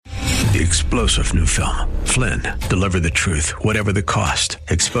The explosive new film, Flynn, deliver the truth, whatever the cost,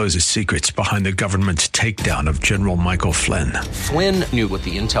 exposes secrets behind the government's takedown of General Michael Flynn. Flynn knew what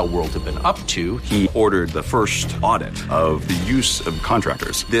the intel world had been up to. He ordered the first audit of the use of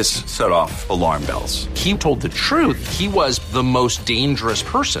contractors. This set off alarm bells. He told the truth. He was the most dangerous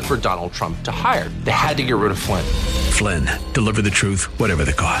person for Donald Trump to hire. They had to get rid of Flynn. Flynn, deliver the truth, whatever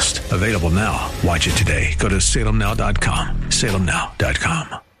the cost. Available now. Watch it today. Go to salemnow.com.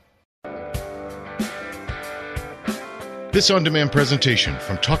 salemnow.com. This on-demand presentation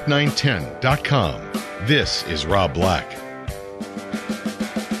from Talk910.com. This is Rob Black.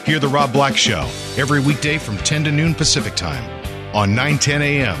 Hear The Rob Black Show every weekday from 10 to noon Pacific Time on 910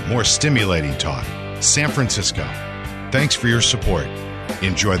 a.m. More stimulating talk. San Francisco. Thanks for your support.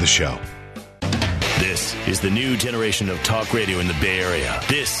 Enjoy the show. This is the new generation of talk radio in the Bay Area.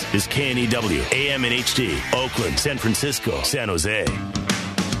 This is KNEW, AM and HD, Oakland, San Francisco, San Jose.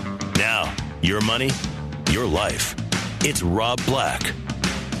 Now, your money, your life. It's Rob Black.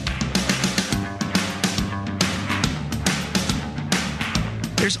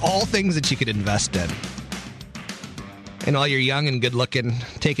 There's all things that you could invest in. And while you're young and good looking,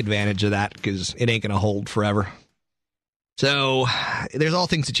 take advantage of that because it ain't going to hold forever. So there's all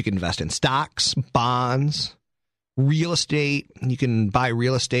things that you can invest in. Stocks, bonds, real estate. You can buy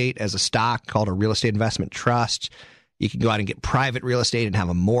real estate as a stock called a real estate investment trust. You can go out and get private real estate and have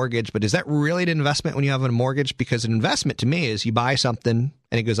a mortgage. But is that really an investment when you have a mortgage? Because an investment to me is you buy something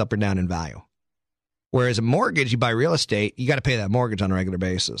and it goes up or down in value. Whereas a mortgage, you buy real estate, you got to pay that mortgage on a regular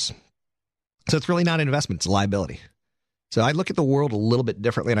basis. So it's really not an investment. It's a liability. So I look at the world a little bit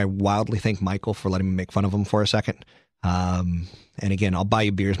differently, and I wildly thank Michael for letting me make fun of him for a second. And again, I'll buy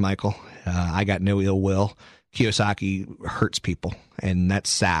you beers, Michael. I got no ill will. Kiyosaki hurts people, and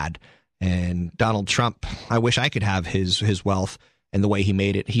that's sad. And Donald Trump, I wish I could have his wealth and the way he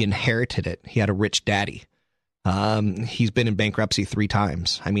made it. He inherited it. He had a rich daddy. He's been in bankruptcy 3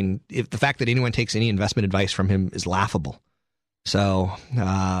 times. I mean, if the fact that anyone takes any investment advice from him is laughable. So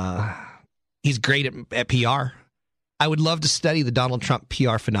he's great at PR. I would love to study the Donald Trump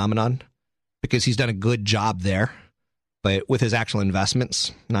PR phenomenon because he's done a good job there. But with his actual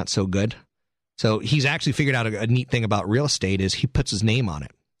investments, not so good. So he's actually figured out a neat thing about real estate is he puts his name on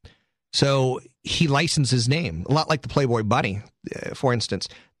it. So he licensed his name, a lot like the Playboy Bunny, for instance.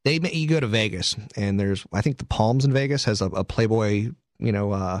 You go to Vegas, and there's, I think the Palms in Vegas has a Playboy,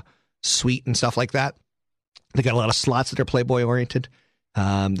 suite and stuff like that. They got a lot of slots that are Playboy oriented,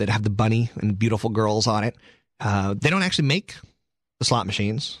 that have the bunny and beautiful girls on it. They don't actually make the slot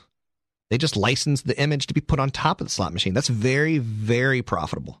machines. They just license the image to be put on top of the slot machine. That's very, very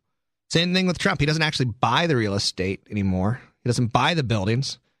profitable. Same thing with Trump. He doesn't actually buy the real estate anymore. He doesn't buy the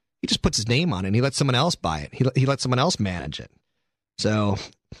buildings. He just puts his name on it, and he lets someone else buy it. He lets someone else manage it. So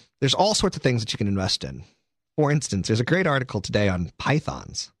there's all sorts of things that you can invest in. For instance, there's a great article today on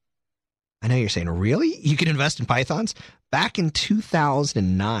pythons. I know you're saying, really? You can invest in pythons? Back in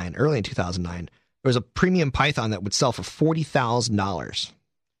 2009, early in 2009, there was a premium python that would sell for $40,000.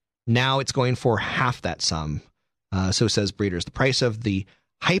 Now it's going for half that sum. So says breeders. The price of the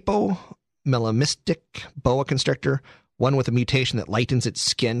hypomelamistic boa constrictor, one with a mutation that lightens its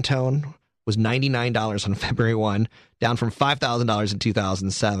skin tone, was $99 on February 1, down from $5,000 in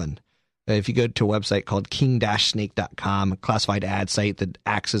 2007. If you go to a website called king-snake.com, a classified ad site that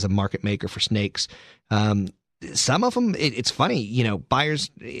acts as a market maker for snakes, some of them, it's funny, buyers,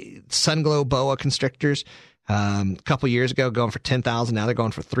 Sunglow boa constrictors, a couple years ago going for $10,000. Now they're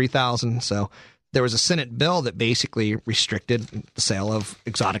going for $3,000. So there was a Senate bill that basically restricted the sale of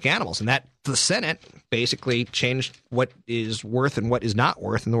exotic animals, and that the Senate basically changed what is worth and what is not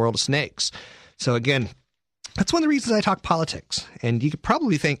worth in the world of snakes. So again, that's one of the reasons I talk politics. And you could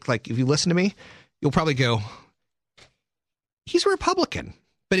probably think, like, if you listen to me, you'll probably go, he's a Republican.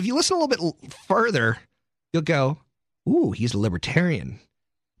 But if you listen a little bit further, you'll go, ooh, he's a libertarian.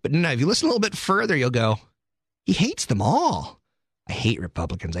 But no, if you listen a little bit further, you'll go, he hates them all. I hate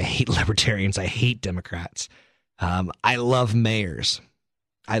Republicans. I hate libertarians. I hate Democrats. I love mayors.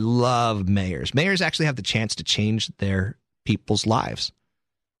 I love mayors. Mayors actually have the chance to change their people's lives.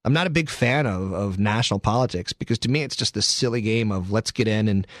 I'm not a big fan of national politics because to me it's just this silly game of let's get in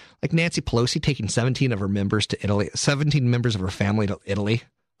and like Nancy Pelosi taking 17 of her members to Italy, 17 members of her family to Italy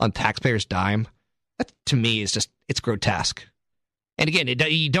on taxpayers' dime. That to me is just, it's grotesque. And again,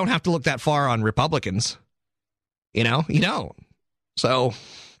 you don't have to look that far on Republicans. You don't. So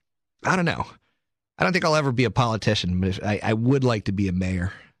I don't know. I don't think I'll ever be a politician, but I would like to be a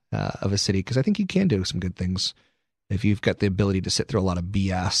mayor of a city because I think you can do some good things if you've got the ability to sit through a lot of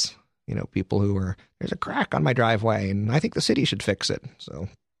BS. People who are, there's a crack on my driveway and I think the city should fix it. So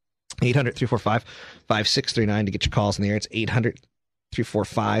 800-345-5639 to get your calls in the air. It's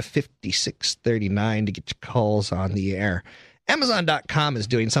 800-345-5639 to get your calls on the air. Amazon.com is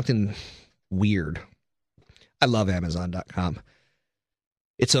doing something weird. I love Amazon.com.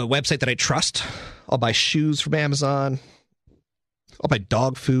 It's a website that I trust. I'll buy shoes from Amazon. I'll buy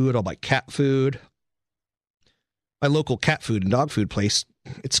dog food. I'll buy cat food. My local cat food and dog food place,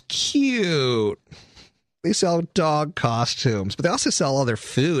 it's cute. They sell dog costumes, but they also sell all their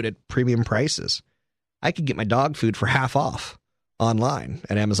food at premium prices. I could get my dog food for half off online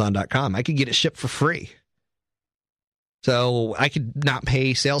at Amazon.com. I could get it shipped for free. So I could not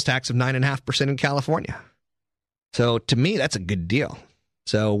pay sales tax of 9.5% in California. So to me, that's a good deal.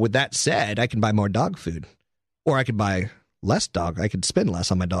 So with that said, I can buy more dog food, or I could buy less dog. I could spend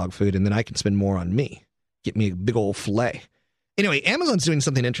less on my dog food, and then I can spend more on me. Get me a big old filet. Anyway, Amazon's doing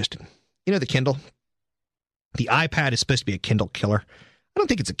something interesting. You know the Kindle? The iPad is supposed to be a Kindle killer. I don't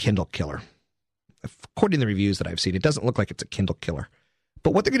think it's a Kindle killer. According to the reviews that I've seen, it doesn't look like it's a Kindle killer.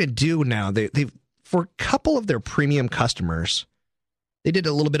 But what they're going to do now, they've for a couple of their premium customers, they did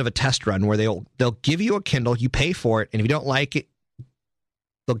a little bit of a test run where they'll give you a Kindle, you pay for it, and if you don't like it,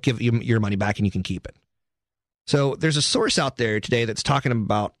 they'll give you your money back and you can keep it. So there's a source out there today that's talking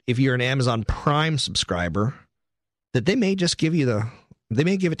about if you're an Amazon Prime subscriber, that they may just give you they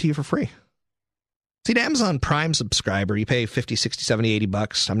may give it to you for free. See, an Amazon Prime subscriber, you pay 50, 60, 70, 80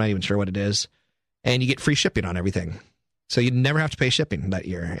 bucks. I'm not even sure what it is. And you get free shipping on everything. So you never have to pay shipping that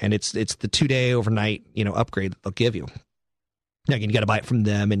year. And it's the 2-day overnight, upgrade that they'll give you. Now, again, you got to buy it from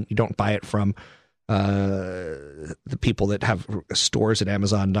them, and you don't buy it from the people that have stores at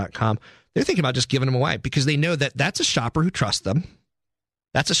Amazon.com. They're thinking about just giving them away because they know that that's a shopper who trusts them.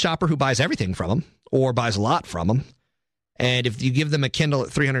 That's a shopper who buys everything from them or buys a lot from them. And if you give them a Kindle at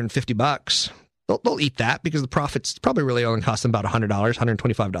 $350, they'll eat that because the profits probably really only cost them about $100,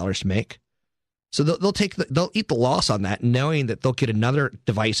 $125 to make. So they'll eat the loss on that, knowing that they'll get another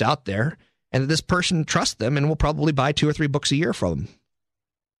device out there and that this person trusts them and will probably buy 2 or 3 books a year from them.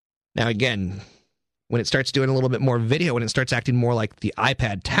 Now, again, when it starts doing a little bit more video, when it starts acting more like the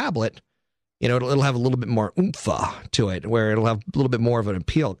iPad tablet, it'll have a little bit more oomph to it, where it'll have a little bit more of an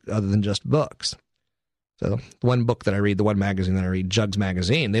appeal other than just books. So the one book that I read, the one magazine that I read, Jugs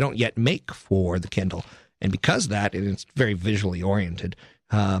Magazine, they don't yet make for the Kindle. And because of that, it's very visually oriented.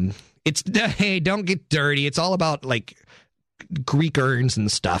 Hey, don't get dirty. It's all about like Greek urns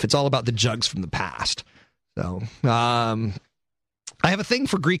and stuff. It's all about the jugs from the past. So I have a thing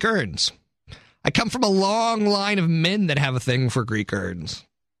for Greek urns. I come from a long line of men that have a thing for Greek urns.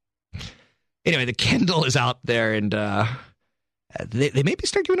 Anyway, the Kindle is out there, and they maybe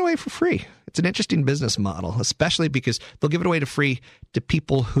start giving it away for free. It's an interesting business model, especially because they'll give it away for free to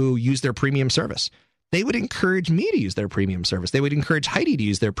people who use their premium service. They would encourage me to use their premium service. They would encourage Heidi to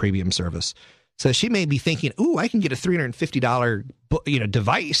use their premium service. So she may be thinking, ooh, I can get a $350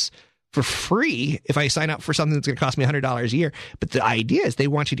 device for free if I sign up for something that's going to cost me $100 a year. But the idea is they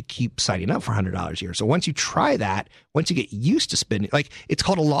want you to keep signing up for $100 a year. So once you try that, once you get used to spending, it's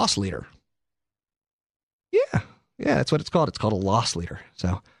called a loss leader. Yeah, that's what it's called. It's called a loss leader.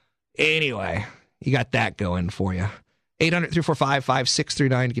 So anyway, you got that going for you.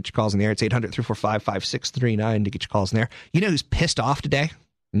 800-345-5639 to get your calls in the air. It's 800-345-5639 to get your calls in there. You know who's pissed off today?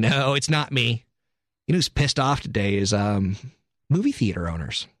 No, it's not me. You know who's pissed off today is movie theater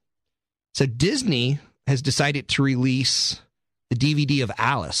owners. So Disney has decided to release the DVD of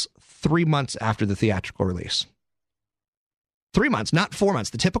Alice 3 months after the theatrical release. 3 months, not 4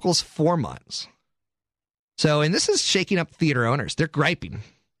 months. The typical is 4 months. So, and this is shaking up theater owners. They're griping.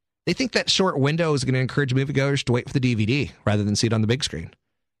 They think that short window is going to encourage moviegoers to wait for the DVD rather than see it on the big screen.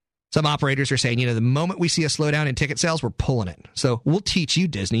 Some operators are saying, the moment we see a slowdown in ticket sales, we're pulling it. So we'll teach you,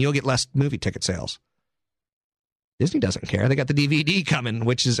 Disney. You'll get less movie ticket sales. Disney doesn't care. They got the DVD coming,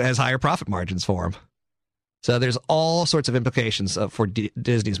 which has higher profit margins for them. So there's all sorts of implications for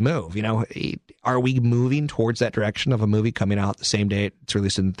Disney's move. Are we moving towards that direction of a movie coming out the same day it's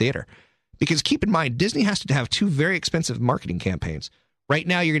released in the theater? Because keep in mind, Disney has to have 2 very expensive marketing campaigns. Right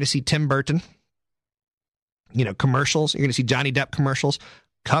now, you're going to see Tim Burton, commercials. You're going to see Johnny Depp commercials.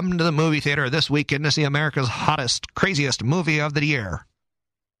 Come to the movie theater this weekend to see America's hottest, craziest movie of the year,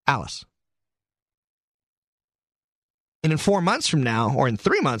 Alice. And in 4 months from now, or in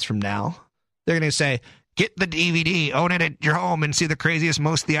 3 months from now, they're going to say, get the DVD, own it at your home, and see the craziest,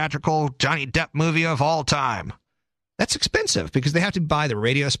 most theatrical Johnny Depp movie of all time. That's expensive because they have to buy the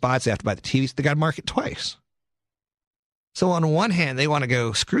radio spots, they have to buy the TVs, they got to market twice. So on one hand, they want to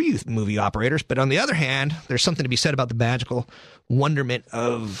go, screw you, movie operators. But on the other hand, there's something to be said about the magical wonderment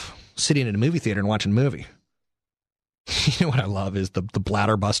of sitting in a movie theater and watching a movie. You know what I love is the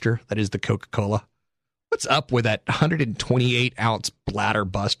bladder buster that is the Coca-Cola. What's up with that 128-ounce bladder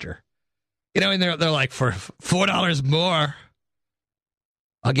buster? You know, and they're like, for $4 more,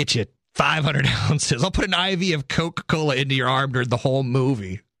 I'll get you 500 ounces. I'll put an IV of Coca-Cola into your arm during the whole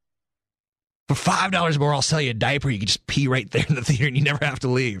movie. For $5 more, I'll sell you a diaper. You can just pee right there in the theater and you never have to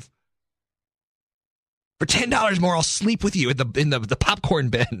leave. For $10 more, I'll sleep with you in the popcorn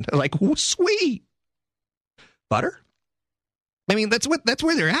bin. Like, sweet. Butter? I mean, that's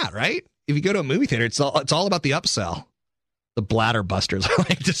where they're at, right? If you go to a movie theater, it's all about the upsell. The bladder busters, I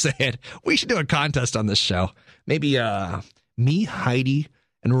like to say it. We should do a contest on this show. Maybe me, Heidi,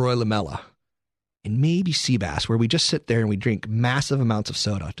 and Roy Lamella, and maybe Seabass, where we just sit there and we drink massive amounts of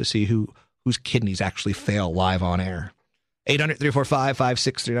soda to see whose kidneys actually fail live on air.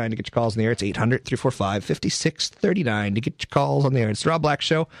 800-345-5639 to get your calls in the air. It's 800-345-5639 to get your calls on the air. It's the Rob Black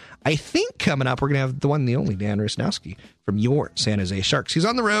Show. I think coming up, we're going to have the one and the only Dan Rusnowski from your San Jose Sharks. He's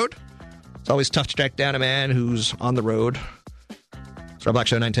on the road. It's always tough to track down a man who's on the road. It's Rob Black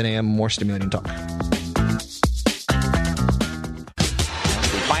Show, 9:10 a.m. More stimulating talk.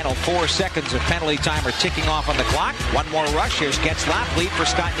 Final 4 seconds of penalty time are ticking off on the clock. One more rush. Here's Getzlaf. Lead for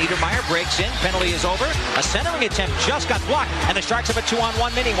Scott Niedermayer. Breaks in. Penalty is over. A centering attempt just got blocked. And the Sharks have a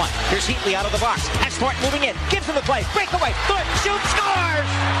 2-on-1 mini one. Here's Heatley out of the box. Has Thornton moving in. Gives him the play. Breakaway. Thornton shoots. Scores!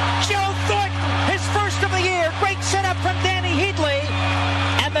 Joe Thornton. His first of the year. Great setup from Danny Heatley.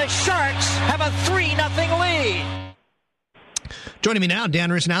 And the Sharks have a 3-0 lead. Joining me now,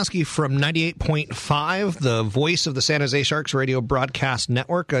 Dan Rusnowski from 98.5, the voice of the San Jose Sharks radio broadcast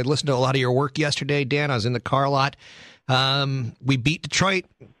network. I listened to a lot of your work yesterday, Dan. I was in the car a lot. We beat Detroit.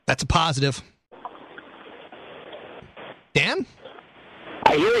 That's a positive. Dan?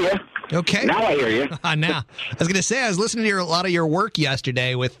 I hear you. Okay. Now I hear you. Now. I was going to say, I was listening to a lot of your work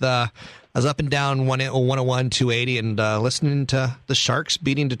yesterday with, I was up and down 101, 280, and listening to the Sharks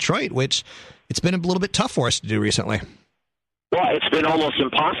beating Detroit, which it's been a little bit tough for us to do recently. Well, it's been almost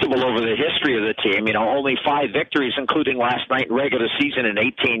impossible over the history of the team. You know, only 5 victories, including last night in regular season in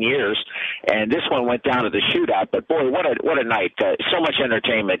 18 years. And this one went down to the shootout. But, boy, what a night. So much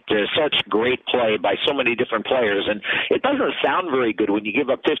entertainment, such great play by so many different players. And it doesn't sound very good when you give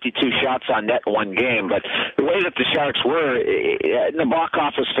up 52 shots on net in one game. But the way that the Sharks were,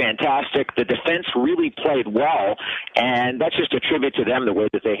 Nabokov was fantastic. The defense really played well. And that's just a tribute to them, the way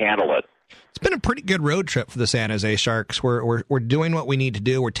that they handle it. It's been a pretty good road trip for the San Jose Sharks. We're doing what we need to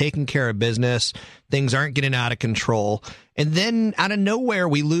do. We're taking care of business. Things aren't getting out of control. And then out of nowhere,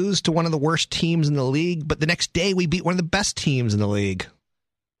 we lose to one of the worst teams in the league. But the next day, we beat one of the best teams in the league.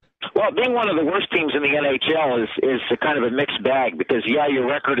 Well, being one of the worst teams in the NHL is a kind of a mixed bag because, yeah, your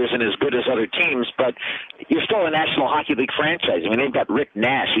record isn't as good as other teams, but you're still a National Hockey League franchise. I mean, they've got Rick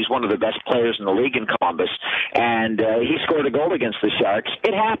Nash. He's one of the best players in the league in Columbus, and he scored a goal against the Sharks.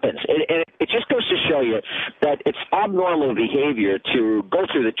 It happens. It just goes to show you that it's abnormal behavior to go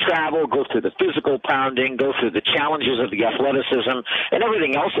through the travel, go through the physical pounding, go through the challenges of the athleticism and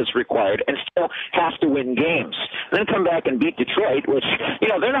everything else that's required, and still have to win games. And then come back and beat Detroit, which, you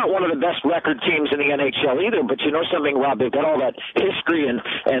know, they're not one of the best record teams in the NHL either, but you know something, Rob, they've got all that history and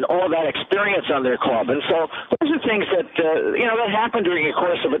all that experience on their club. And so those are things that, that happen during the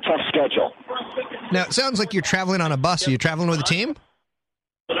course of a tough schedule. Now, it sounds like you're traveling on a bus. Are you traveling with a team?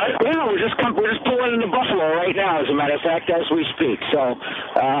 Yeah, we're just pulling into Buffalo right now, as a matter of fact, as we speak. So,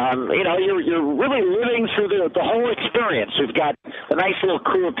 you're really living through the whole experience. We've got a nice little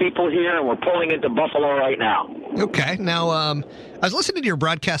crew of people here, and we're pulling into Buffalo right now. Okay. Now, I was listening to your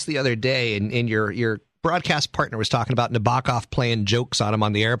broadcast the other day, and your broadcast partner was talking about Nabokov playing jokes on him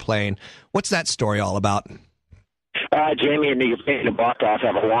on the airplane. What's that story all about? Jamie and Nabokov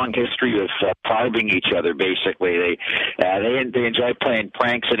have a long history of farbing each other. Basically, they enjoy playing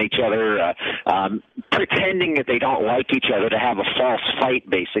pranks on each other, pretending that they don't like each other to have a false fight,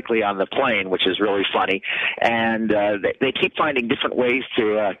 basically, on the plane, which is really funny. And they keep finding different ways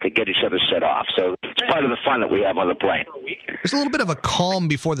to get each other set off. So it's part of the fun that we have on the plane. There's a little bit of a calm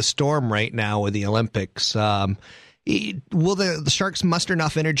before the storm right now with the Olympics. Will the Sharks muster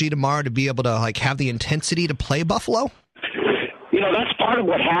enough energy tomorrow to be able to have the intensity to play Buffalo? You know, that's part of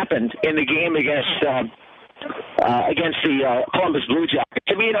what happened in the game against the Columbus Blue Jackets.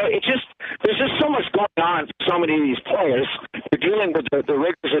 I mean, there's just so much going on for so many of these players. They're dealing with the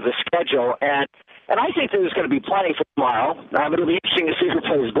rigors of the schedule, and I think there's going to be plenty for tomorrow. It'll be interesting to see who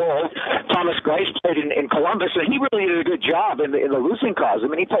plays goal. Thomas Greiss played in Columbus, and he really did a good job in the losing cause. I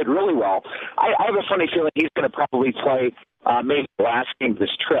mean, he played really well. I have a funny feeling he's going to probably play maybe the last game of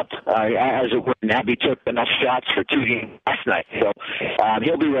this trip. As it were, Nabby took enough shots for 2 games last night. So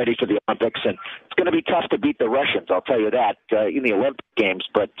he'll be ready for the Olympics. And it's going to be tough to beat the Russians, I'll tell you that, in the Olympic Games.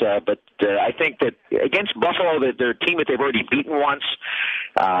 But I think that against Buffalo, they're a team that they've already beaten once.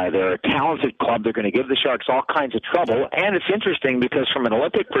 They're a talented club. They're going to give the Sharks all kinds of trouble. And it's interesting because from an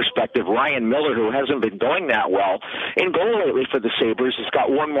Olympic perspective, Ryan Miller, who hasn't been going that well in goal lately for the Sabres, has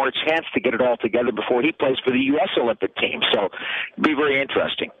got one more chance to get it all together before he plays for the U.S. Olympic team. So it'll be very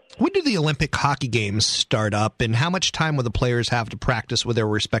interesting. When do the Olympic hockey games start up, and how much time will the players have to practice with their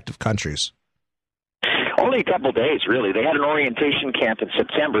respective countries? Only a couple days, really. They had an orientation camp in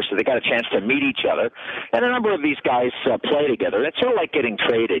September, so they got a chance to meet each other. And a number of these guys play together. It's sort of like getting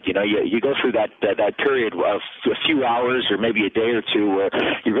traded. You know, you go through that period of a few hours or maybe a day or two where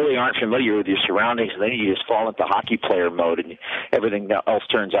you really aren't familiar with your surroundings, and then you just fall into hockey player mode, and everything else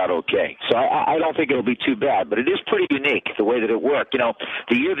turns out okay. So I don't think it'll be too bad, but it is pretty unique the way that it worked. You know,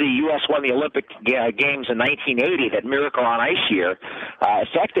 the year the U.S. won the Olympic Games in 1980, that Miracle on Ice year,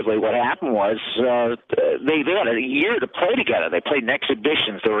 effectively what happened was they had a year to play together. They played in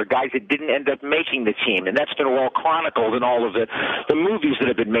exhibitions. There were guys that didn't end up making the team, and that's been well chronicled in all of the movies that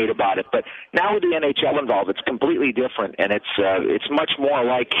have been made about it. But now with the NHL involved, it's completely different, and it's much more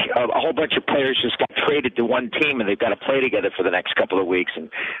like a whole bunch of players just got traded to one team, and they've got to play together for the next couple of weeks. And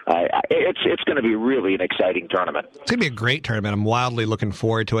it's going to be really an exciting tournament. It's going to be a great tournament. I'm wildly looking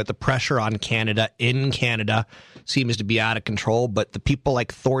forward to it. The pressure on Canada in Canada seems to be out of control, but the people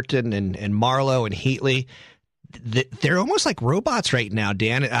like Thornton and Marlowe and Heatley, they're almost like robots right now,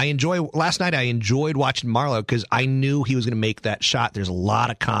 Dan. Last night I enjoyed watching Marlowe because I knew he was going to make that shot. There's a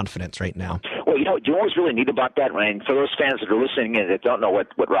lot of confidence right now. Well, you know what's really neat about that, Ryan? For those fans that are listening and that don't know what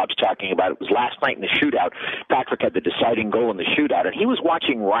Rob's talking about, it was last night in the shootout. Patrick had the deciding goal in the shootout, and he was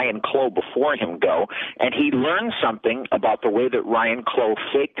watching Ryan Clough before him go, and he learned something about the way that Ryan Clough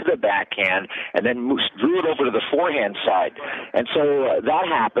faked the backhand and then drew it over to the forehand side. And so that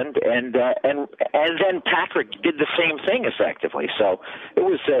happened, and then Patrick did the same thing effectively. So it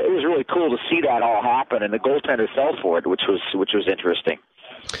was really cool to see that all happen, and the goaltender fell for it, which was interesting.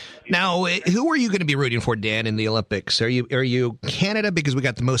 Now, who are you going to be rooting for, Dan, in the Olympics? Are you Canada because we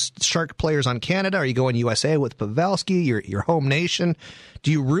got the most Shark players on Canada? Are you going USA with Pavelski, your home nation?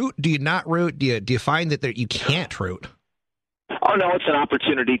 Do you root? Do you not root? Do you find that you can't root? Oh, no, it's an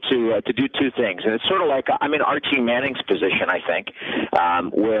opportunity to do two things. And it's sort of like I'm in Archie Manning's position, I think,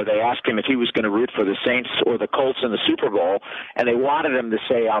 where they asked him if he was going to root for the Saints or the Colts in the Super Bowl, and they wanted him to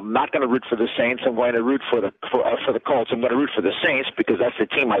say, I'm not going to root for the Saints. I'm going to root for the Colts. I'm going to root for the Saints because that's the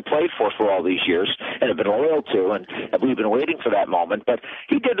team I played for all these years and have been loyal to, and we've been waiting for that moment. But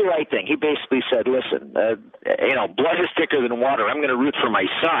he did the right thing. He basically said, listen, blood is thicker than water. I'm going to root for my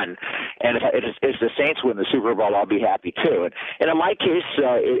son, and if the Saints win the Super Bowl, I'll be happy too. And in my case,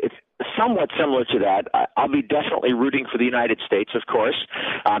 it's somewhat similar to that. I'll be definitely rooting for the United States, of course,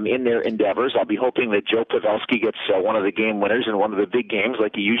 in their endeavors. I'll be hoping that Joe Pavelski gets one of the game winners in one of the big games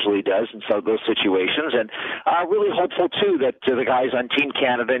like he usually does in some of those situations. And really hopeful, too, that the guys on Team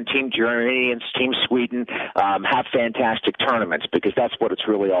Canada and Team Germany and Team Sweden have fantastic tournaments because that's what it's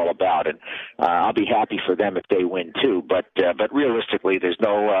really all about. And I'll be happy for them if they win, too. But realistically, there's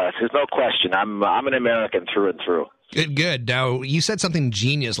no question. I'm an American through and through. Good. Now, you said something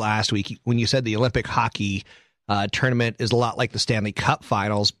genius last week when you said the Olympic hockey tournament is a lot like the Stanley Cup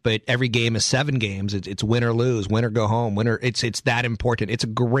Finals, but every game is 7 games. It's win or lose, win or go home. It's that important. It's a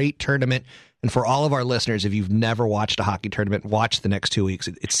great tournament. And for all of our listeners, if you've never watched a hockey tournament, watch the next 2 weeks.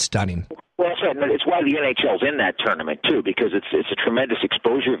 It's stunning. Well, that's right. It's why the NHL's in that tournament, too, because it's a tremendous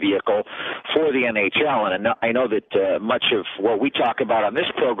exposure vehicle for the NHL. And I know that much of what we talk about on this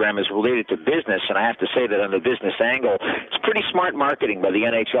program is related to business, and I have to say that on the business angle, it's pretty smart marketing by the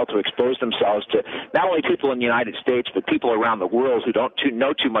NHL to expose themselves to not only people in the United States, but people around the world who don't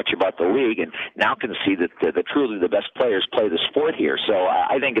know too much about the league and now can see that truly the best players play the sport here. So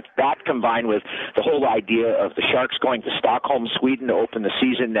I think it's that combined with the whole idea of the Sharks going to Stockholm, Sweden to open the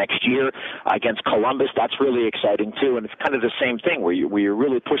season next year against Columbus. That's really exciting, too. And it's kind of the same thing where you're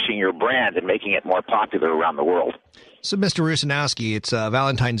really pushing your brand and making it more popular around the world. So, Mr. Rusanowski, it's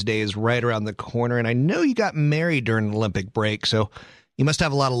Valentine's Day is right around the corner, and I know you got married during an Olympic break, so you must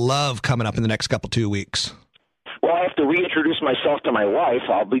have a lot of love coming up in the next 2 weeks. Well, I have to reintroduce myself to my wife.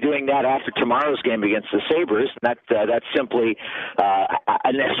 I'll be doing that after tomorrow's game against the Sabres. That's simply,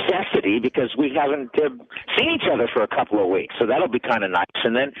 a necessity because we haven't seen each other for a couple of weeks. So that'll be kind of nice.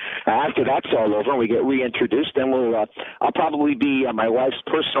 And then after that's all over and we get reintroduced, then I'll probably be my wife's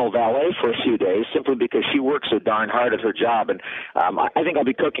personal valet for a few days, simply because she works so darn hard at her job. And I think I'll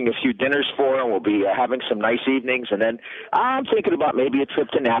be cooking a few dinners for her, and we'll be having some nice evenings. And then I'm thinking about maybe a trip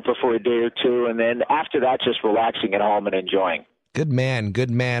to Napa for a day or two. And then after that, just relaxing at home and enjoying. Good man,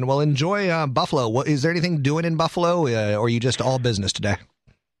 good man. Well, enjoy Buffalo. Is there anything doing in Buffalo, or are you just all business today?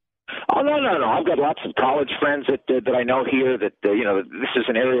 Oh, no. I've got lots of college friends that I know here that, this is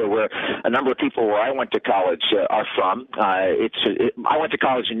an area where a number of people where I went to college are from. I went to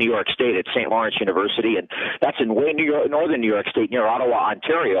college in New York State at St. Lawrence University, and that's in northern New York State, near Ottawa,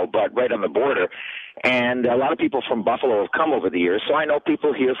 Ontario, but right on the border. And a lot of people from Buffalo have come over the years, so I know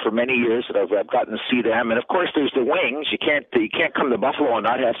people here for many years that I've gotten to see them. And of course, there's the wings. You can't come to Buffalo and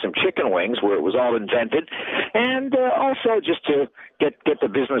not have some chicken wings, where it was all invented. And also just to get the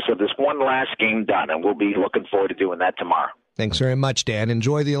business of this one last game done, and we'll be looking forward to doing that tomorrow. Thanks very much, Dan.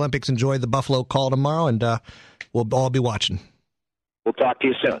 Enjoy the Olympics. Enjoy the Buffalo call tomorrow, and we'll all be watching. We'll talk to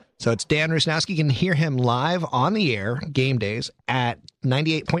you soon. So it's Dan Rusnowski. You can hear him live on the air game days at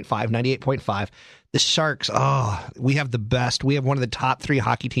 98.5. The Sharks, we have the best. We have one of the top 3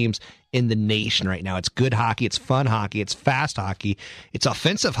 hockey teams in the nation right now. It's good hockey. It's fun hockey. It's fast hockey. It's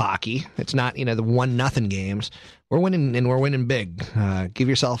offensive hockey. It's not, the 1-0 games. We're winning, and we're winning big. Give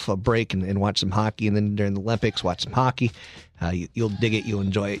yourself a break and watch some hockey. And then during the Olympics, watch some hockey. You'll dig it. You'll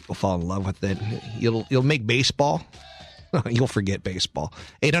enjoy it. You'll fall in love with it. You'll make baseball. You'll forget baseball.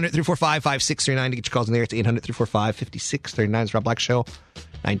 800-345-5639 to get your calls in there. It's 800-345-5639. It's Rob Black Show,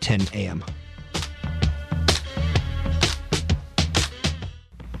 9:10 a.m.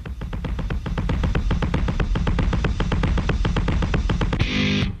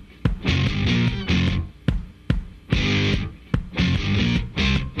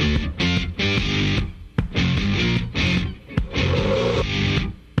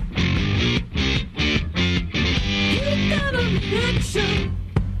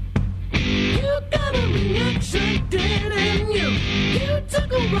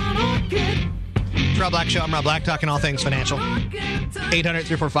 Black Show. I'm Rob Black, talking all things financial.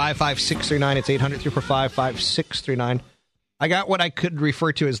 800-345-5639. It's 800-345-5639. I got what I could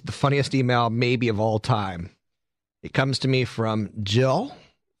refer to as the funniest email maybe of all time. It comes to me from Jill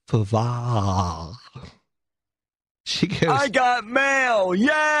Favar. She goes, I got mail! Yay!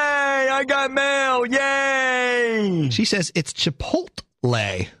 I got mail! Yay! She says, it's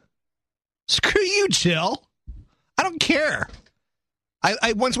Chipotle. Screw you, Jill. I don't care.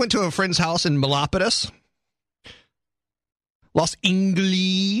 I once went to a friend's house in Malapitas, Los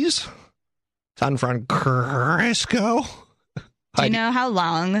Angeles, San Francisco. Do you know how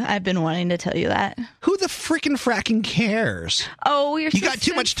long I've been wanting to tell you that? Who the freaking fracking cares? Oh, you got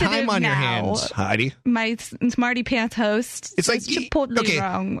too much time on your hands, Heidi. My Smarty Pants host. It's like Chipotle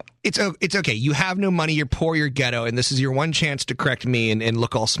wrong. It's okay. You have no money. You're poor. You're ghetto, and this is your one chance to correct me and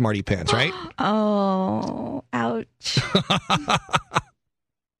look all Smarty Pants, right? Oh, ouch.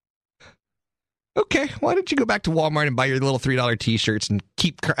 Okay, why don't you go back to Walmart and buy your little $3 T-shirts and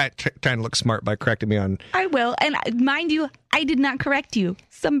keep trying to look smart by correcting me on... I will, and mind you, I did not correct you.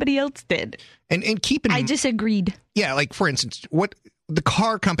 Somebody else did. And keep in... I disagreed. Yeah, like, for instance, what the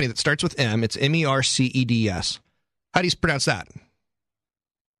car company that starts with M, it's Mercedes. How do you pronounce that?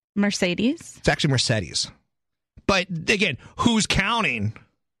 Mercedes? It's actually Mercedes. But, again, who's counting?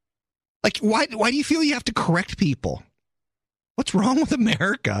 Like, why do you feel you have to correct people? What's wrong with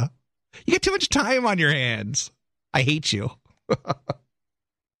America? You get too much time on your hands. I hate you.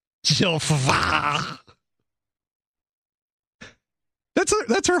 Jill.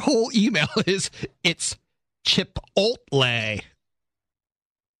 That's her whole email it's Chipotle.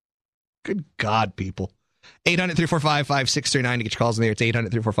 Good God, people. 800-345-5639 to get your calls in there. It's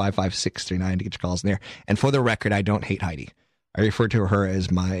 800-345-5639 to get your calls in there. And for the record, I don't hate Heidi. I refer to her as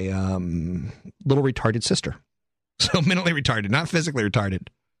my little retarded sister. So mentally retarded, not physically retarded.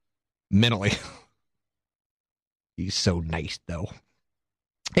 Mentally. He's so nice, though.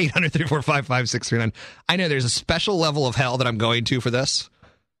 800-345-5639. I know there's a special level of hell that I'm going to for this,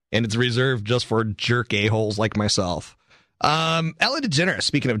 and it's reserved just for jerk a-holes like myself. Ellen DeGeneres,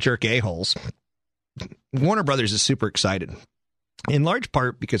 speaking of jerk a-holes, Warner Brothers is super excited, in large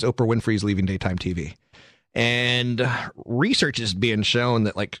part because Oprah Winfrey is leaving daytime TV. And research is being shown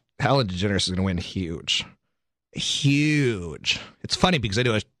that, like, Ellen DeGeneres is going to win huge. It's funny because I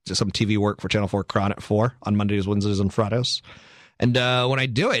do some TV work for Channel 4 Cron at 4 on Mondays, Wednesdays, and Fridays. And when I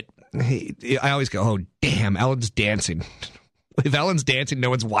do it, I always go, oh, damn, Ellen's dancing. If Ellen's dancing, no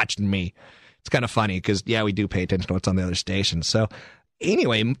one's watching me. It's kind of funny because, yeah, we do pay attention to what's on the other stations. So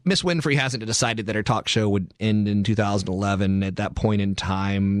Anyway, Miss Winfrey hasn't decided that her talk show would end in 2011. At that point in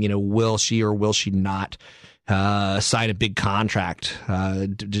time, will she or will she not sign a big contract,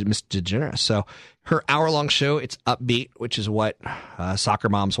 Miss DeGeneres? So her hour-long show, it's upbeat, which is what soccer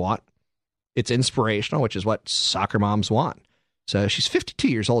moms want. It's inspirational, which is what soccer moms want. So she's 52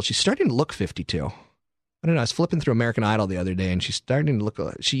 years old. She's starting to look 52. I don't know. I was flipping through American Idol the other day, and she's starting to look.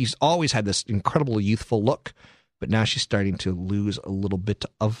 She's always had this incredible youthful look, but now she's starting to lose a little bit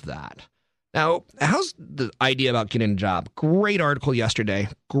of that. Now, how's the idea about getting a job? Great article yesterday.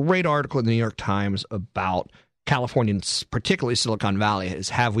 Great article in the New York Times about Californians, particularly Silicon Valley, is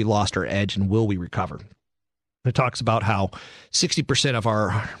have we lost our edge and will we recover? It talks about how 60% of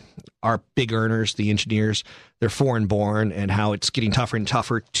our big earners, the engineers, they're foreign born, and how it's getting tougher and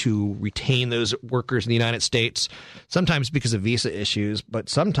tougher to retain those workers in the United States, sometimes because of visa issues, but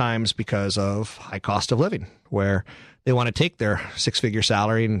sometimes because of high cost of living, where they want to take their six-figure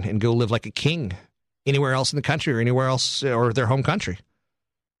salary and go live like a king anywhere else in the country or anywhere else or their home country.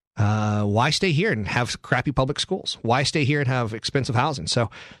 Why stay here and have crappy public schools? Why stay here and have expensive housing? So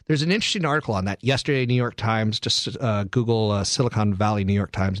there's an interesting article on that yesterday, New York Times. Just Google Silicon Valley New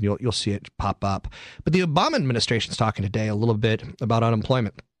York Times, and you'll see it pop up. But the Obama administration is talking today a little bit about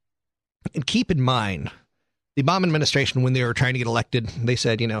unemployment. And keep in mind, the Obama administration, when they were trying to get elected, they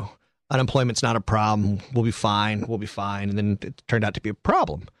said, unemployment's not a problem. We'll be fine. We'll be fine. And then it turned out to be a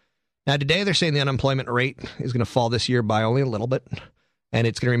problem. Now, today they're saying the unemployment rate is going to fall this year by only a little bit, and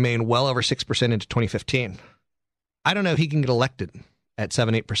it's going to remain well over 6% into 2015. I don't know if he can get elected at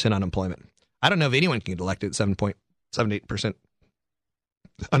 7-8% unemployment. I don't know if anyone can get elected at 7.78%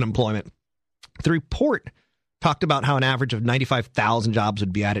 unemployment. The report talked about how an average of 95,000 jobs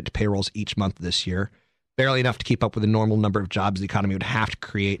would be added to payrolls each month this year, barely enough to keep up with the normal number of jobs the economy would have to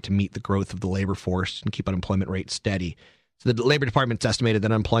create to meet the growth of the labor force and keep unemployment rates steady. So the Labor Department's estimated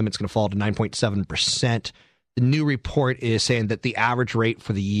that unemployment is going to fall to 9.7%. The new report is saying that the average rate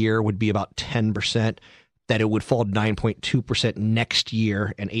for the year would be about 10%, that it would fall to 9.2% next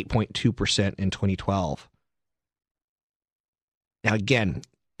year and 8.2% in 2012. Now, again,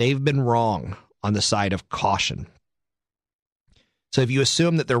 they've been wrong on the side of caution. So if you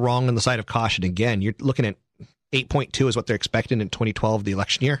assume that they're wrong on the side of caution, again, you're looking at 8.2 is what they're expecting in 2012, the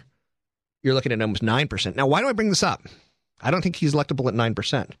election year. You're looking at almost 9%. Now, why do I bring this up? I don't think he's electable at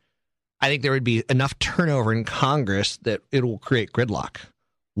 9%. I think there would be enough turnover in Congress that it will create gridlock.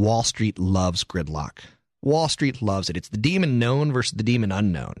 Wall Street loves gridlock. Wall Street loves it. It's the demon known versus the demon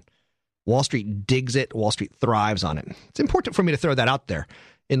unknown. Wall Street digs it. Wall Street thrives on it. It's important for me to throw that out there,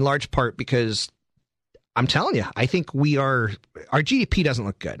 in large part because I'm telling you, I think our GDP doesn't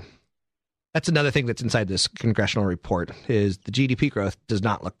look good. That's another thing that's inside this congressional report, is the GDP growth does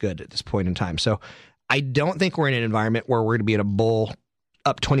not look good at this point in time. So I don't think we're in an environment where we're going to be in a bull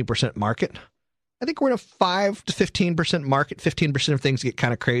up 20% market. I think we're in a 5 to 15% market. 15% of things get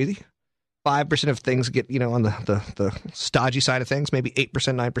kind of crazy. 5% of things get, on the stodgy side of things, maybe 8%,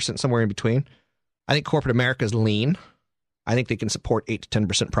 9%, somewhere in between. I think corporate America is lean. I think they can support 8 to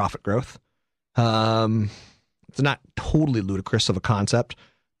 10% profit growth. It's not totally ludicrous of a concept,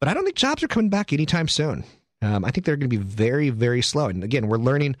 but I don't think jobs are coming back anytime soon. I think they're going to be very, very slow. And again, we're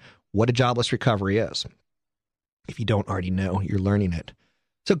learning what a jobless recovery is. If you don't already know, you're learning it.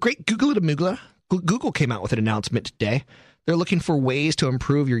 So great Google-a-moogla. Google came out with an announcement today. They're looking for ways to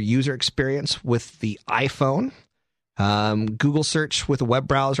improve your user experience with the iPhone. Google search with a web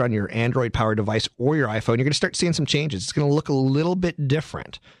browser on your Android-powered device or your iPhone. You're going to start seeing some changes. It's going to look a little bit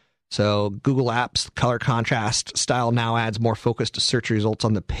different. So Google Apps color contrast style now adds more focus to search results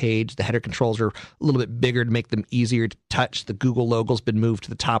on the page. The header controls are a little bit bigger to make them easier to touch. The Google logo's been moved to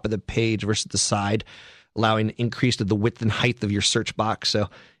the top of the page versus the side, allowing increase to the width and height of your search box. So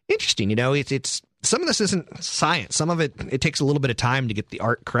interesting, it's some of this isn't science. Some of it takes a little bit of time to get the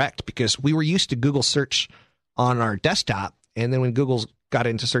art correct, because we were used to Google search on our desktop. And then when Google's got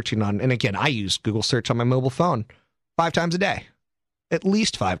into searching and again, I use Google search on my mobile phone 5 times a day, at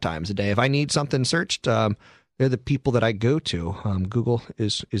least 5 times a day. If I need something searched, they're the people that I go to. Google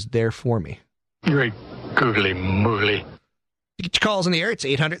is there for me. Great googly moogly. To get your calls in the air, it's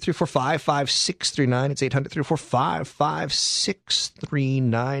 800-345-5639. It's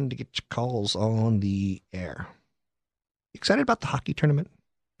 800-345-5639 to get your calls on the air. You excited about the hockey tournament?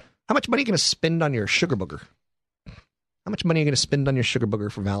 How much money are you going to spend on your sugar booger? How much money are you going to spend on your sugar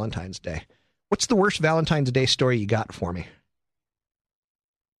booger for Valentine's Day? What's the worst Valentine's Day story you got for me?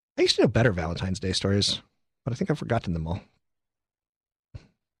 I used to know better Valentine's Day stories, but I think I've forgotten them all.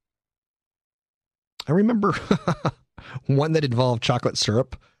 I remember one that involved chocolate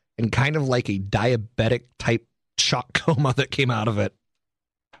syrup and kind of like a diabetic type shock coma that came out of it.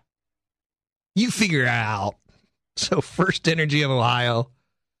 You figure it out. So First Energy of Ohio,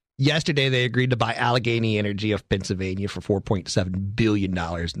 yesterday they agreed to buy Allegheny Energy of Pennsylvania for $4.7 billion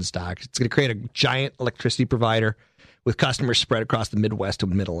in stock. It's going to create a giant electricity provider with customers spread across the Midwest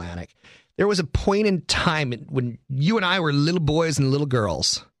and Mid-Atlantic. There was a point in time when you and I were little boys and little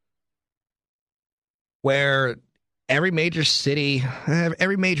girls where every major city,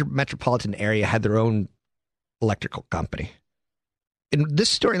 every major metropolitan area had their own electrical company. In this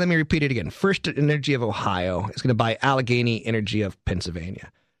story, let me repeat it again. First Energy of Ohio is going to buy Allegheny Energy of Pennsylvania.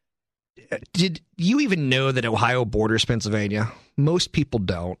 Did you even know that Ohio borders Pennsylvania? Most people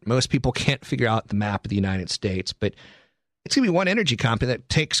don't. Most people can't figure out the map of the United States, but it's going to be one energy company that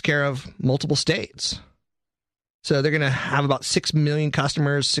takes care of multiple states. So they're going to have about 6 million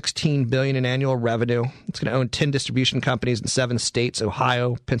customers, $16 billion in annual revenue. It's going to own 10 distribution companies in 7 states,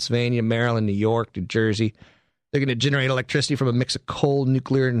 Ohio, Pennsylvania, Maryland, New York, New Jersey. They're going to generate electricity from a mix of coal,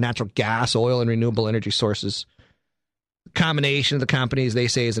 nuclear, natural gas, oil, and renewable energy sources. The combination of the companies, they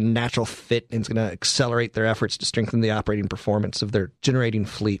say, is a natural fit, and it's going to accelerate their efforts to strengthen the operating performance of their generating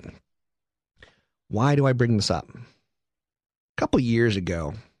fleet. Why do I bring this up? A couple years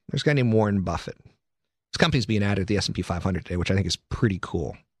ago, there's a guy named Warren Buffett. His company's being added to the S&P 500 today, which I think is pretty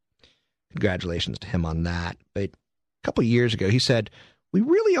cool. Congratulations to him on that. But a couple years ago, he said, we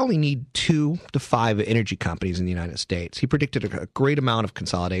really only need 2 to 5 energy companies in the United States. He predicted a great amount of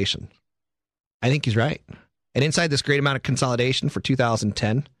consolidation. I think he's right. And inside this great amount of consolidation for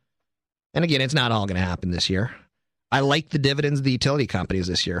 2010, and again, it's not all going to happen this year. I like the dividends of the utility companies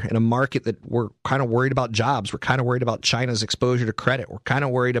this year in a market that we're kind of worried about jobs. We're kind of worried about China's exposure to credit. We're kind of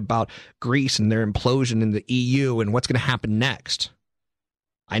worried about Greece and their implosion in the EU and what's going to happen next.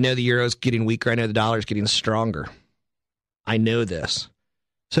 I know the euro's getting weaker. I know the dollar's getting stronger. I know this.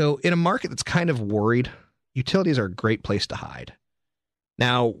 So in a market that's kind of worried, utilities are a great place to hide.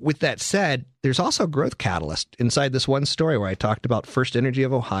 Now, with that said, there's also a growth catalyst inside this one story where I talked about First Energy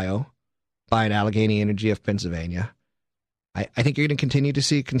of Ohio buying Allegheny Energy of Pennsylvania. I think you're going to continue to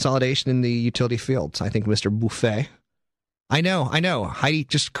see consolidation in the utility fields. I think Mr. Buffett, I know. Heidi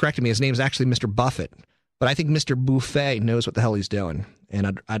just corrected me. His name's actually Mr. Buffett. But I think Mr. Buffett knows what the hell he's doing.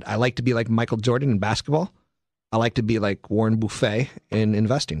 And I like to be like Michael Jordan in basketball. I like to be like Warren Buffett in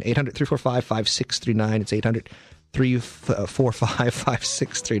investing. 800-345-5639. It's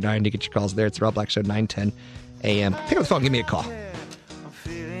 800-345-5639 to get your calls there. It's the Rob Black Show, 9:10 a.m. Pick up the phone. Give me a call. I'm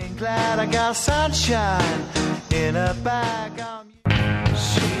feeling glad I got sunshine in a bag.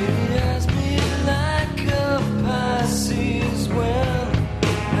 She has me like a Pisces when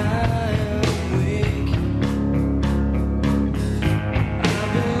I am weak.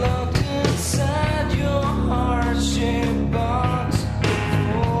 I've been locked inside your heart-shaped box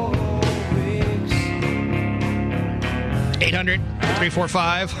for weeks.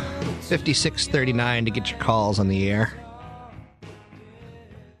 800-345-5639 to get your calls on the air.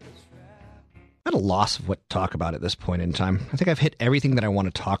 I'm at a loss of what to talk about at this point in time. I think I've hit everything that I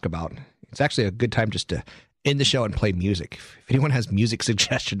want to talk about. It's actually a good time just to end the show and play music. If anyone has music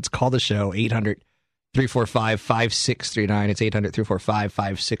suggestions, call the show, 800-345-5639. It's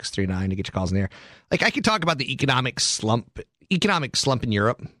 800-345-5639 to get your calls in there. Like, I could talk about the economic slump in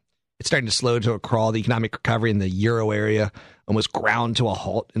Europe. It's starting to slow to a crawl. The economic recovery in the euro area almost ground to a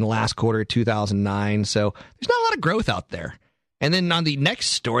halt in the last quarter of 2009. So there's not a lot of growth out there. And then on the next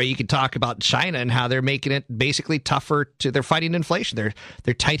story, you could talk about China and how they're making it basically tougher. They're fighting inflation.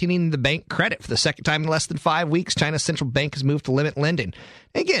 They're tightening the bank credit for the second time in less than 5 weeks. China's central bank has moved to limit lending.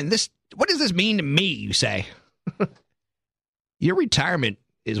 Again, what does this mean to me, you say? Your retirement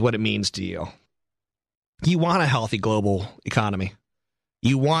is what it means to you. You want a healthy global economy.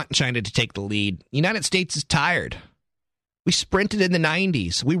 You want China to take the lead. The United States is tired. We sprinted in the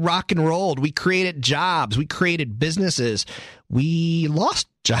 90s. We rock and rolled. We created jobs. We created businesses. We lost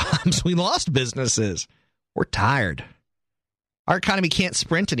jobs. We lost businesses. We're tired. Our economy can't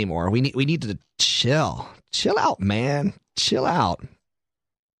sprint anymore. We need to chill. Chill out, man. Chill out.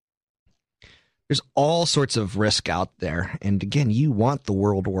 There's all sorts of risk out there. And again, you want the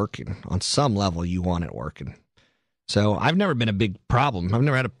world working. On some level, you want it working. So I've never been a big problem. I've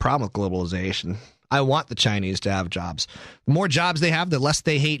never had a problem with globalization. I want the Chinese to have jobs. The more jobs they have, the less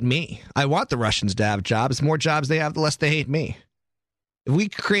they hate me. I want the Russians to have jobs. The more jobs they have, the less they hate me. If we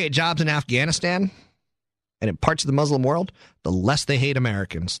create jobs in Afghanistan and in parts of the Muslim world, the less they hate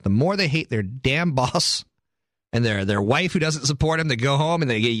Americans. The more they hate their damn boss and their wife who doesn't support them. They go home and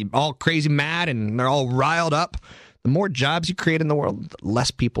they get all crazy mad and they're all riled up. The more jobs you create in the world, the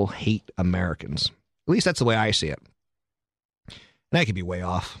less people hate Americans. At least that's the way I see it. And I could be way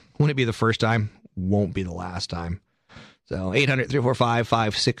off. Wouldn't it be the first time? Won't be the last time. So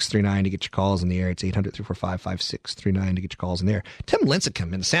 800-345-5639 to get your calls in the air. It's 800-345-5639 to get your calls in the air. Tim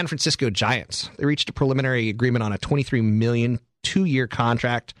Lincecum and the San Francisco Giants. They reached a preliminary agreement on a $23 million two-year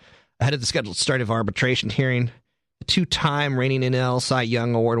contract ahead of the scheduled start of arbitration hearing. The two-time reigning NL Cy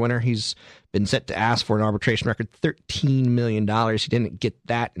Young Award winner. He's been set to ask for an arbitration record, $13 million. He didn't get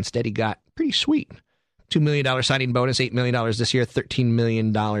that. Instead, he got pretty sweet. $2 million signing bonus, $8 million this year, $13 million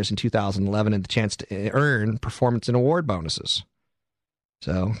in 2011, and the chance to earn performance and award bonuses.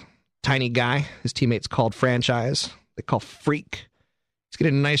 So, tiny guy. His teammates called franchise. They call freak. He's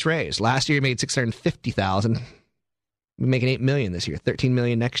getting a nice raise. Last year, he made $650,000. He's making $8 million this year, $13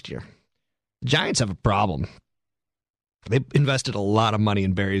 million next year. The Giants have a problem. They invested a lot of money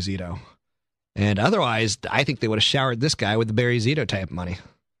in Barry Zito. And otherwise, I think they would have showered this guy with the Barry Zito type of money.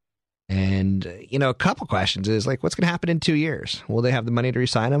 And, a couple questions is, what's going to happen in 2 years? Will they have the money to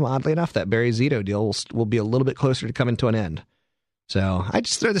re-sign him? Oddly enough, that Barry Zito deal will be a little bit closer to coming to an end. So I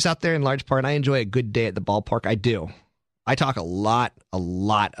just throw this out there in large part. I enjoy a good day at the ballpark. I do. I talk a lot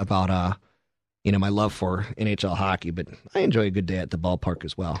about, my love for NHL hockey, but I enjoy a good day at the ballpark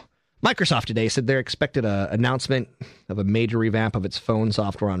as well. Microsoft today said they're expected an announcement of a major revamp of its phone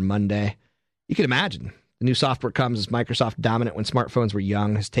software on Monday. You can imagine. The new software comes as Microsoft, dominant when smartphones were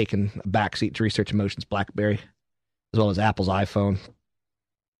young, has taken a backseat to Research in Motion's BlackBerry, as well as Apple's iPhone.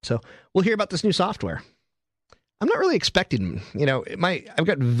 So we'll hear about this new software. I'm not really expecting, I've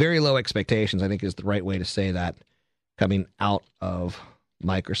got very low expectations, I think is the right way to say that, coming out of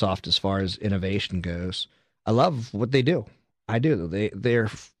Microsoft as far as innovation goes. I love what they do. I do.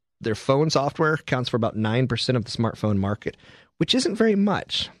 Their phone software accounts for about 9% of the smartphone market, which isn't very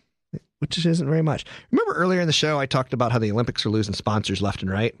much. Remember earlier in the show, I talked about how the Olympics are losing sponsors left and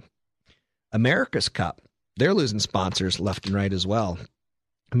right? America's Cup, they're losing sponsors left and right as well.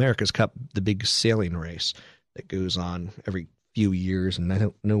 America's Cup, the big sailing race that goes on every few years,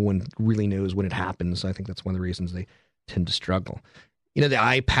 and no one really knows when it happens. So I think that's one of the reasons they tend to struggle. The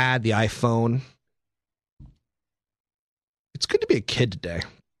iPad, the iPhone. It's good to be a kid today.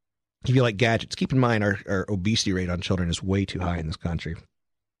 If you like gadgets, keep in mind our obesity rate on children is way too high in this country.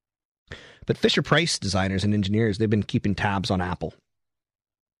 But Fisher-Price designers and engineers, they've been keeping tabs on Apple.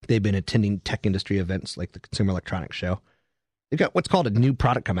 They've been attending tech industry events like the Consumer Electronics Show. They've got what's called a new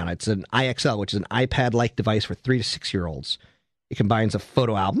product come out. It's an iXL, which is an iPad-like device for 3 to 6-year-olds. It combines a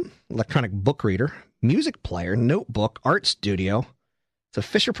photo album, electronic book reader, music player, notebook, art studio. So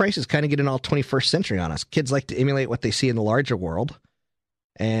Fisher-Price is kind of getting all 21st century on us. Kids like to emulate what they see in the larger world.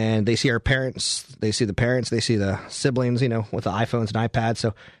 And they see our parents, they see the siblings, with the iPhones and iPads.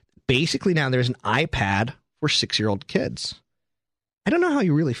 So basically now there's an iPad for 6-year-old kids. I don't know how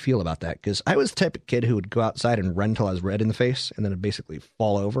you really feel about that, because I was the type of kid who would go outside and run until I was red in the face and then it'd basically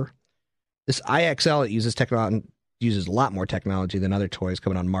fall over. This iXL, it uses a lot more technology than other toys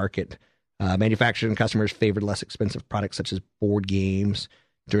coming on market. Manufacturers and customers favored less expensive products such as board games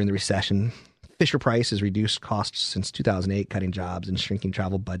during the recession. Fisher-Price has reduced costs since 2008, cutting jobs and shrinking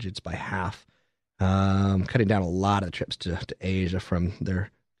travel budgets by half, cutting down a lot of the trips to Asia from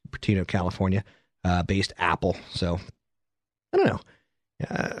their Cupertino, California, based Apple. So, I don't know.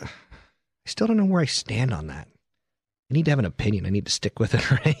 I still don't know where I stand on that. I need to have an opinion. I need to stick with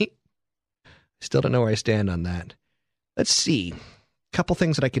it, right? I still don't know where I stand on that. Let's see. A couple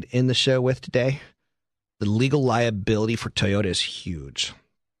things that I could end the show with today. The legal liability for Toyota is huge.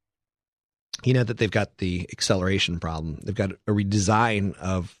 You know that they've got the acceleration problem. They've got a redesign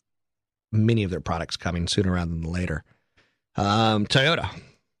of many of their products coming sooner rather than later. Toyota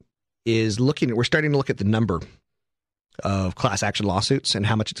is we're starting to look at the number of class action lawsuits and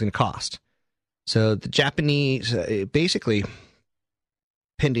how much it's going to cost. So the Japanese, basically,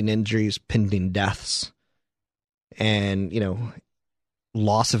 pending injuries, pending deaths, and,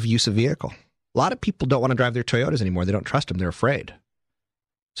 loss of use of vehicle. A lot of people don't want to drive their Toyotas anymore. They don't trust them. They're afraid.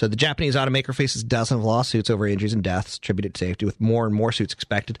 So the Japanese automaker faces dozens of lawsuits over injuries and deaths attributed to safety, with more and more suits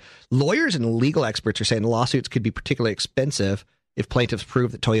expected. Lawyers and legal experts are saying the lawsuits could be particularly expensive if plaintiffs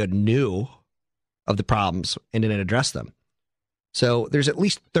prove that Toyota knew of the problems and didn't address them. So there's at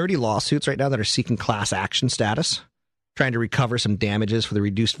least 30 lawsuits right now that are seeking class action status, trying to recover some damages for the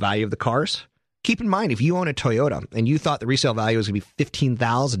reduced value of the cars. Keep in mind, if you own a Toyota and you thought the resale value was going to be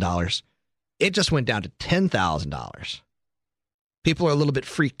 $15,000, it just went down to $10,000. People are a little bit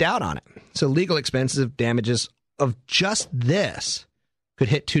freaked out on it. So legal expenses of damages of just this could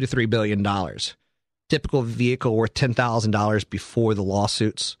hit $2 to $3 billion. Typical vehicle worth $10,000 before the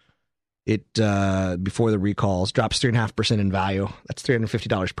lawsuits, before the recalls, drops 3.5% in value. That's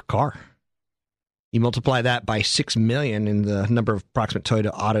 $350 per car. You multiply that by 6 million in the number of approximate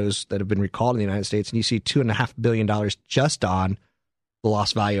Toyota autos that have been recalled in the United States, and you see $2.5 billion just on the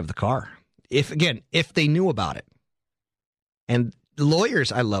lost value of the car. If they knew about it. And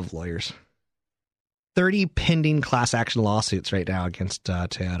lawyers, I love lawyers. 30 pending class action lawsuits right now against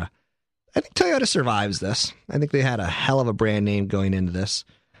Toyota. I think Toyota survives this. I think they had a hell of a brand name going into this.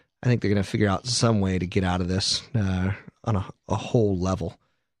 I think they're going to figure out some way to get out of this on a whole level.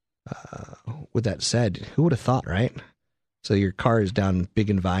 With that said, who would have thought, right? So your car is down big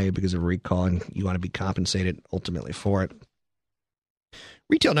in value because of a recall, and you want to be compensated ultimately for it.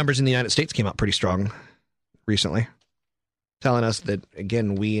 Retail numbers in the United States came out pretty strong recently, telling us that,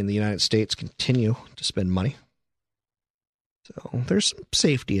 again, we in the United States continue to spend money. So there's some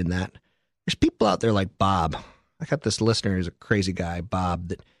safety in that. There's people out there like Bob. I got this listener who's a crazy guy, Bob,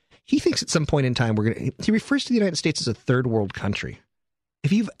 that he thinks at some point in time he refers to the United States as a third world country.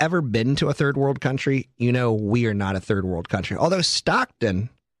 If you've ever been to a third world country, you know we are not a third world country. Although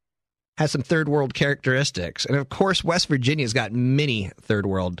Stockton has some third world characteristics. And of course, West Virginia's got many third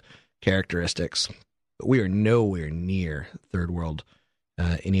world characteristics. But we are nowhere near third world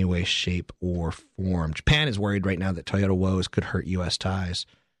in any way, shape, or form. Japan is worried right now that Toyota woes could hurt U.S. ties.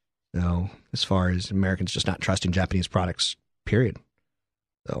 So, as far as Americans just not trusting Japanese products, period.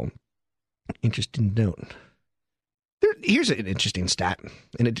 So, interesting note. Here's an interesting stat,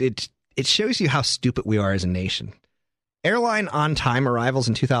 and it shows you how stupid we are as a nation. Airline on-time arrivals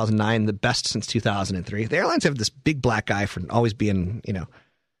in 2009, the best since 2003. The airlines have this big black guy for always being, they're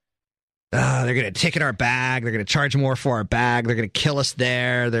going to ticket our bag, they're going to charge more for our bag, they're going to kill us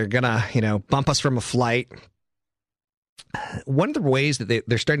there, they're going to, bump us from a flight. One of the ways that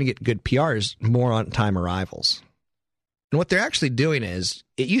they're starting to get good PR is more on-time arrivals. And what they're actually doing is,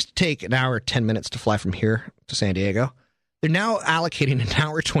 it used to take an hour, 10 minutes to fly from here to San Diego. They're now allocating an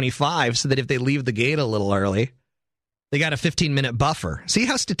hour 25 so that if they leave the gate a little early, they got a 15-minute buffer. See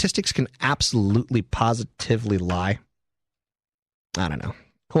how statistics can absolutely, positively lie? I don't know.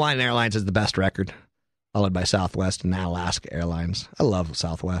 Hawaiian Airlines has the best record, followed by Southwest and now Alaska Airlines. I love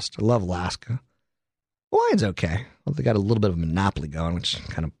Southwest. I love Alaska. Hawaiian's okay. Well, they got a little bit of a monopoly going, which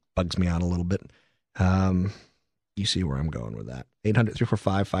kind of bugs me out a little bit. You see where I'm going with that.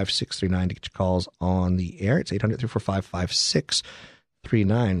 800-345-5639 to get your calls on the air. It's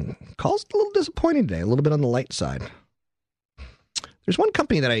 800-345-5639. Calls a little disappointing today, a little bit on the light side. There's one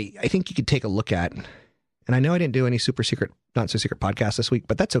company that I think you could take a look at, and I know I didn't do any super secret, not so secret podcasts this week,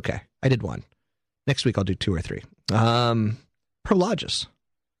 but that's okay. I did one. Next week I'll do 2 or 3. Prologis.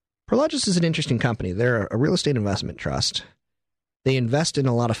 Prologis is an interesting company. They're a real estate investment trust. They invest in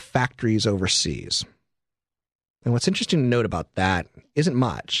a lot of factories overseas. And what's interesting to note about that isn't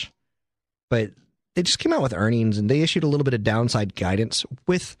much, but they just came out with earnings and they issued a little bit of downside guidance.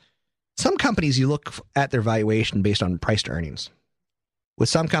 With some companies, you look at their valuation based on price to earnings. With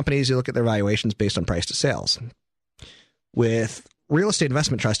some companies, you look at their valuations based on price to sales. With real estate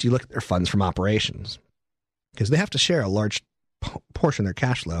investment trust, you look at their funds from operations because they have to share a large portion of their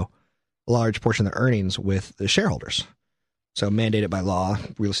cash flow, a large portion of their earnings with the shareholders. So mandated by law,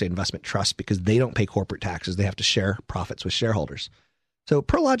 real estate investment trusts, because they don't pay corporate taxes, they have to share profits with shareholders. So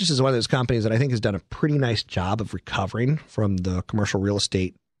Prologis is one of those companies that I think has done a pretty nice job of recovering from the commercial real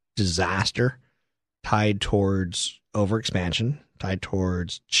estate disaster tied towards overexpansion, tied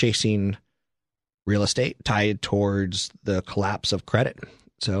towards chasing real estate, tied towards the collapse of credit.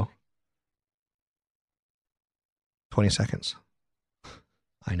 So 20 seconds.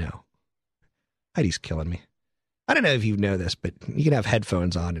 I know. Heidi's killing me. I don't know if you know this, but you can have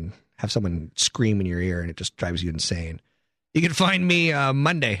headphones on and have someone scream in your ear, and it just drives you insane. You can find me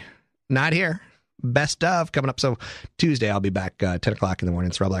Monday, not here. Best of coming up. So Tuesday, I'll be back 10 o'clock in the morning.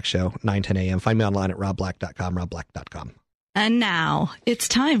 It's Rob Black Show, 9, 10 a.m. Find me online at robblack.com, robblack.com. And now it's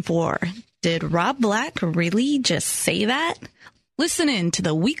time for Did Rob Black Really Just Say That? Listen in to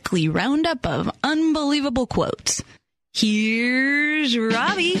the weekly roundup of unbelievable quotes. Here's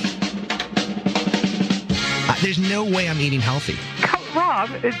Robbie. There's no way I'm eating healthy. Rob,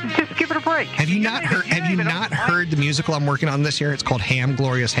 just give it a break. Have you not heard the musical I'm working on this year? It's called Ham,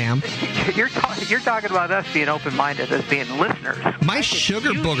 Glorious Ham. You're talking about us being open-minded as being listeners. My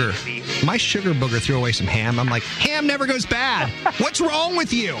sugar booger threw away some ham. I'm like, ham never goes bad. What's wrong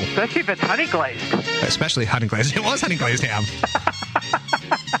with you? Especially if it's honey glazed. Especially honey glazed. It was honey glazed ham.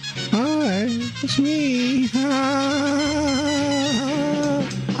 Hi, it's me.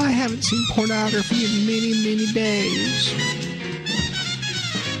 I haven't seen pornography in many, many days.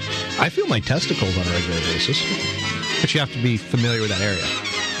 I feel my testicles on a regular basis, but you have to be familiar with that area.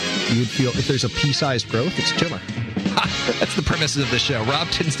 You would feel if there's a pea-sized growth, it's a tumor. That's the premise of the show. Rob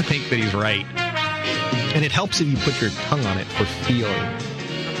tends to think that he's right. And it helps if you put your tongue on it for feeling.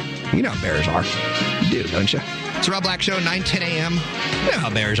 You know how bears are. You do, don't you? It's the Rob Black Show, 9, 10 a.m. You know how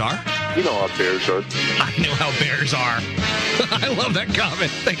bears are. You know how bears are. I know how bears are. I love that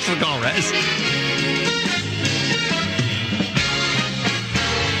comment. Thanks for the call, Rez.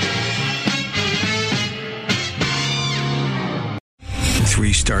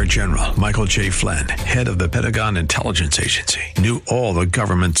 Three-star General Michael J. Flynn, head of the Pentagon Intelligence Agency, knew all the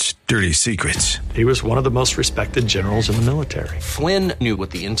government's dirty secrets. He was one of the most respected generals in the military. Flynn knew what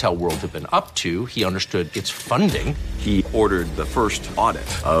the intel world had been up to. He understood its funding. He ordered the first audit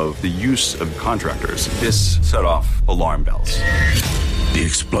of the use of contractors. This set off alarm bells. The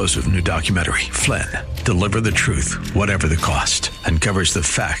explosive new documentary, Flynn, Deliver the Truth, Whatever the Cost, uncovers the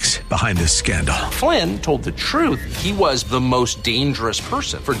facts behind this scandal. Flynn told the truth. He was the most dangerous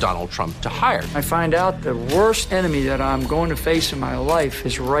person for Donald Trump to hire. I find out the worst enemy that I'm going to face in my life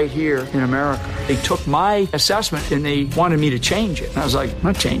is right here in America. They took my assessment and they wanted me to change it. And I was like, I'm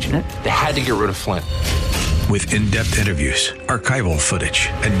not changing it. They had to get rid of Flynn. With in-depth interviews, archival footage,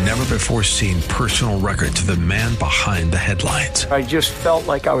 and never-before-seen personal records of the man behind the headlines. I just felt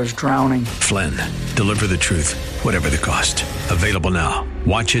like I was drowning. Flynn, Deliver the Truth, Whatever the Cost. Available now.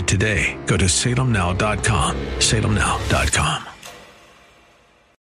 Watch it today. Go to salemnow.com. salemnow.com.